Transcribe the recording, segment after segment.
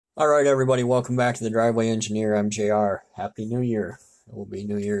All right, everybody, welcome back to the Driveway Engineer. I'm JR. Happy New Year. It will be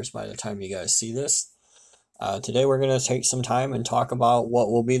New Year's by the time you guys see this. Today, we're going to take some time and talk about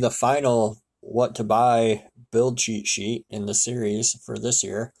what will be the final what to buy build cheat sheet in the series for this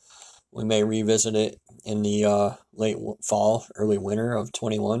year. We may revisit it in the late fall, early winter of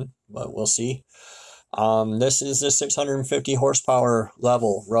 21, but we'll see. This is the 650 horsepower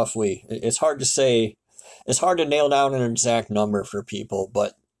level, roughly. It's hard to say. It's hard to nail down an exact number for people,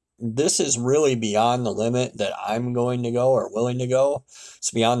 but this is really beyond the limit that I'm going to go or willing to go. It's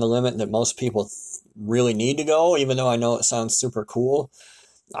beyond the limit that most people really need to go, even though I know it sounds super cool.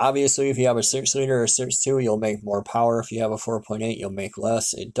 Obviously, if you have a 6-liter or 6.2, you'll make more power. If you have a 4.8, you'll make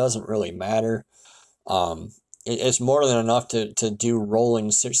less. It doesn't really matter. It's more than enough to do rolling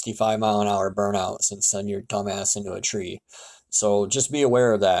 65-mile-an-hour burnouts and send your dumbass into a tree. So just be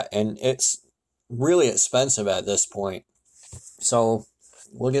aware of that. And it's really expensive at this point. So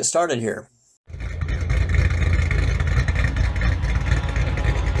we'll get started here.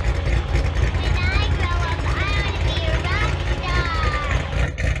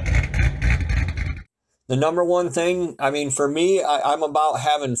 The number one thing, I mean, for me, I'm about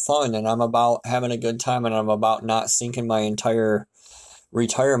having fun and I'm about having a good time and I'm about not sinking my entire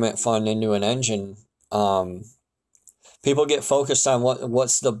retirement fund into an engine. People get focused on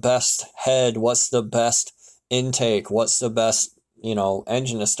what's the best head, what's the best intake, what's the best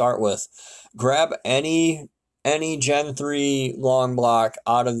engine to start with. Grab any Gen 3 long block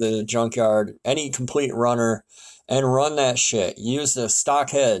out of the junkyard, any complete runner, and run that shit. Use the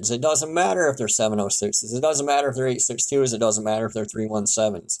stock heads. It doesn't matter if they're 706s. It doesn't matter if they're 862s. It doesn't matter if they're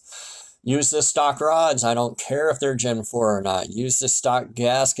 317s. Use the stock rods. I don't care if they're Gen 4 or not. Use the stock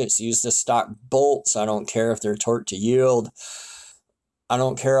gaskets. Use the stock bolts. I don't care if they're torque to yield. I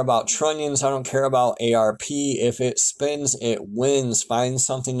don't care about trunnions. I don't care about ARP. If it spins, it wins. Find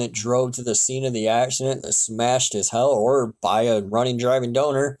something that drove to the scene of the accident that smashed as hell, or buy a running driving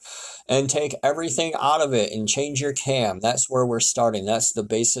donor and take everything out of it and change your cam. That's where we're starting. That's the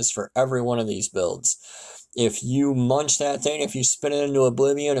basis for every one of these builds. If you munch that thing, if you spin it into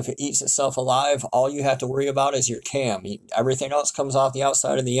oblivion, if it eats itself alive, all you have to worry about is your cam. Everything else comes off the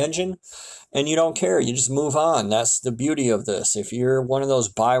outside of the engine, and you don't care. You just move on. That's the beauty of this. If you're one of those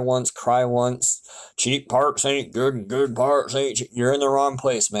buy once, cry once, cheap parts ain't good and good parts ain't cheap, you're in the wrong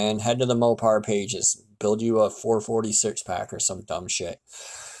place, man. Head to the Mopar pages. Build you a 446 pack or some dumb shit.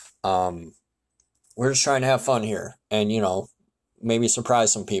 We're just trying to have fun here. And, maybe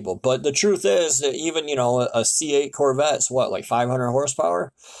surprise some people. But the truth is that even, a C8 Corvette's like 500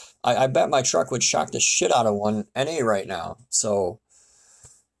 horsepower? I bet my truck would shock the shit out of one NA right now. So,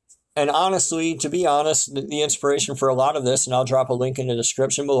 and honestly, to be honest, the inspiration for a lot of this, and I'll drop a link in the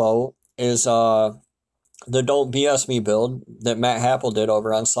description below, is the Don't BS Me build that Matt Happel did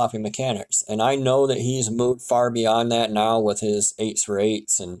over on Sloppy Mechanics. And I know that he's moved far beyond that now with his 8s for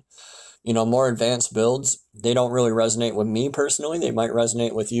 8s and more advanced builds. They don't really resonate with me personally. They might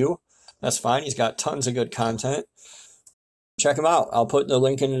resonate with you. That's fine. He's got tons of good content. Check him out. I'll put the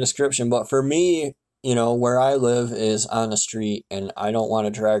link in the description. But for me, where I live is on the street, and I don't want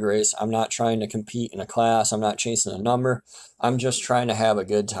to drag race. I'm not trying to compete in a class. I'm not chasing a number. I'm just trying to have a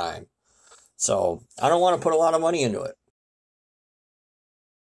good time. So I don't want to put a lot of money into it.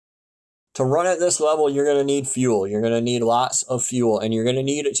 To run at this level, you're going to need fuel. You're going to need lots of fuel, and you're going to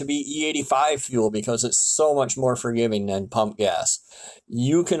need it to be E85 fuel because it's so much more forgiving than pump gas.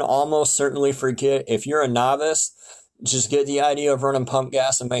 You can almost certainly forget, if you're a novice, just get the idea of running pump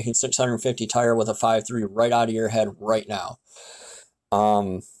gas and making 650 tire with a 5.3 right out of your head right now.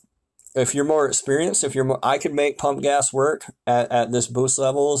 If you're more experienced, I could make pump gas work at this boost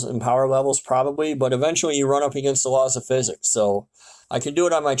levels and power levels probably, but eventually you run up against the laws of physics. So I could do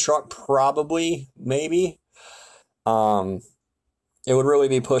it on my truck probably, maybe. It would really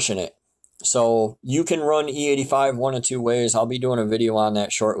be pushing it. So you can run E85 one of two ways. I'll be doing a video on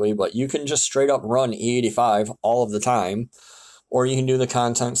that shortly, but you can just straight up run E85 all of the time, or you can do the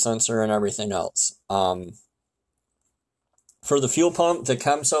content sensor and everything else. For the fuel pump, the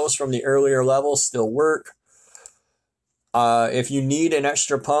Chemsos from the earlier levels still work. If you need an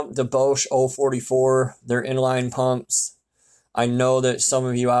extra pump, the Bosch 044, they're inline pumps. I know that some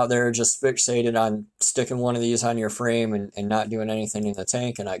of you out there are just fixated on sticking one of these on your frame and not doing anything in the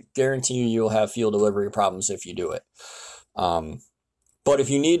tank, and I guarantee you'll have fuel delivery problems if you do it. But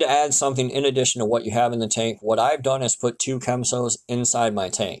if you need to add something in addition to what you have in the tank, what I've done is put 2 Chemsos inside my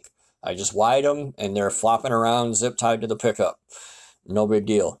tank. I just wide them, and they're flopping around, zip tied to the pickup. No big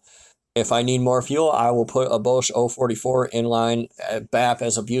deal. If I need more fuel, I will put a Bosch 044 inline BAP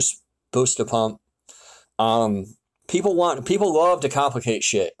as a booster pump. people love to complicate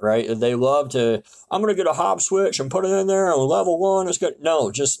shit, right? They love to, I'm going to get a hop switch and put it in there and level 1 is good.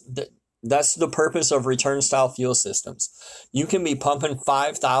 No, that's the purpose of return style fuel systems. You can be pumping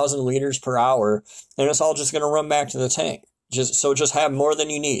 5,000 liters per hour and it's all just going to run back to the tank. Just have more than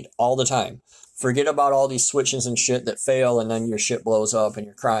you need all the time. Forget about all these switches and shit that fail and then your shit blows up and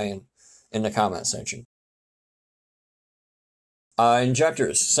you're crying in the comment section.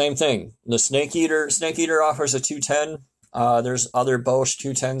 Injectors, same thing. The Snake Eater offers a 210. There's other Bosch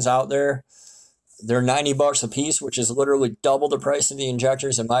 210s out there. They're $90 a piece, which is literally double the price of the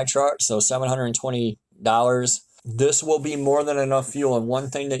injectors in my truck, so $720. This will be more than enough fuel, and one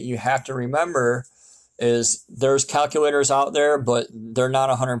thing that you have to remember is there's calculators out there, but they're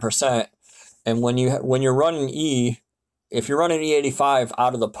not 100%. And when you're running if you're running E85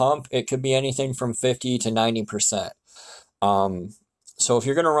 out of the pump, it could be anything from 50 to 90%. So if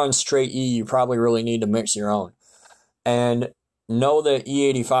you're going to run straight E, you probably really need to mix your own. And know that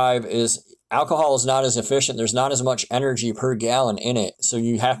E85 alcohol is not as efficient. There's not as much energy per gallon in it. So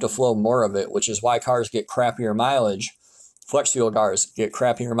you have to flow more of it, which is why cars get crappier mileage. Flex fuel cars get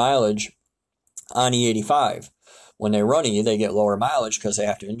crappier mileage on E85. When they run E, they get lower mileage because they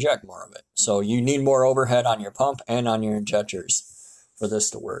have to inject more of it. So you need more overhead on your pump and on your injectors for this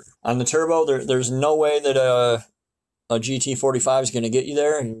to work. On the turbo, there's no way that a GT45 is going to get you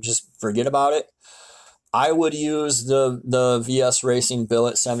there, and just forget about it. I would use the VS Racing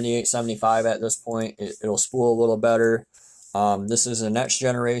billet 7875 at this point. It'll spool a little better. This is the next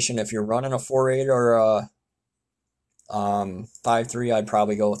generation. If you're running a 4.8 or a 5.3, I'd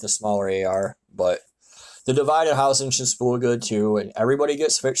probably go with a smaller AR, but the divided housing should spool good too, and everybody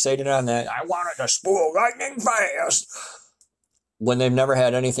gets fixated on that. I wanted to spool lightning fast. When they've never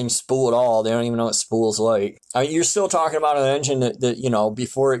had anything spool at all, they don't even know what spool's like. I mean, you're still talking about an engine that you know,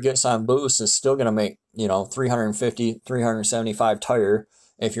 before it gets on boost, is still going to make, you know, 350, 375 tire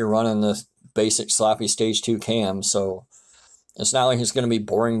if you're running the basic sloppy stage 2 cam. So it's not like it's going to be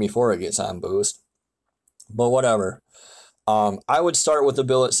boring before it gets on boost. But whatever. I would start with the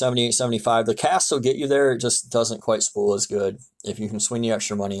billet 7875. The cast will get you there. It just doesn't quite spool as good. If you can swing the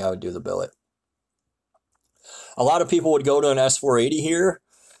extra money, I would do the billet. A lot of people would go to an S480 here,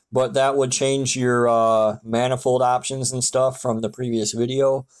 but that would change your manifold options and stuff from the previous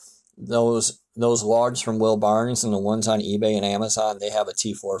video. Those logs from Will Barnes and the ones on eBay and Amazon, they have a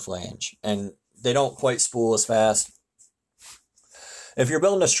T4 flange, and they don't quite spool as fast. If you're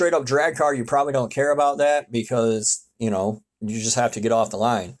building a straight up drag car, you probably don't care about that because, you know, you just have to get off the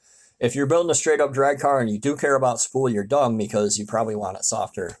line. If you're building a straight up drag car and you do care about spool, you're dumb because you probably want it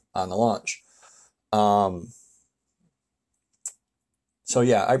softer on the launch. So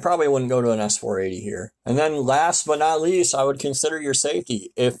yeah, I probably wouldn't go to an S480 here. And then last but not least, I would consider your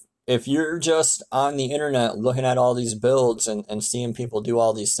safety. If you're just on the internet looking at all these builds and seeing people do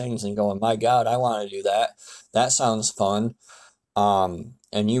all these things and going, my God, I want to do that. That sounds fun.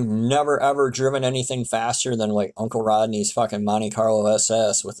 And you've never ever driven anything faster than like Uncle Rodney's fucking Monte Carlo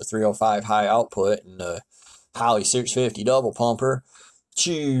SS with the 305 high output and the Holley 650 double pumper,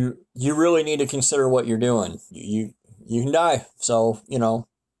 you really need to consider what you're doing. You can die. So, you know,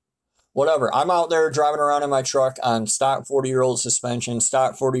 whatever. I'm out there driving around in my truck on stock 40-year-old suspension,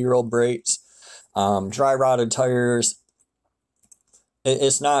 stock 40-year-old brakes, dry rotted tires.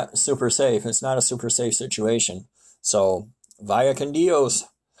 It's not super safe. It's not a super safe situation. So, vaya con Dios.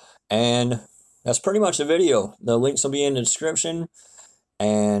 And that's pretty much the video. The links will be in the description.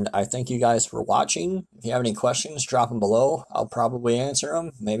 And I thank you guys for watching. If you have any questions, drop them below. I'll probably answer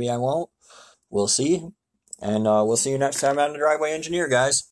them. Maybe I won't. We'll see. And we'll see you next time on The Driveway Engineer, guys.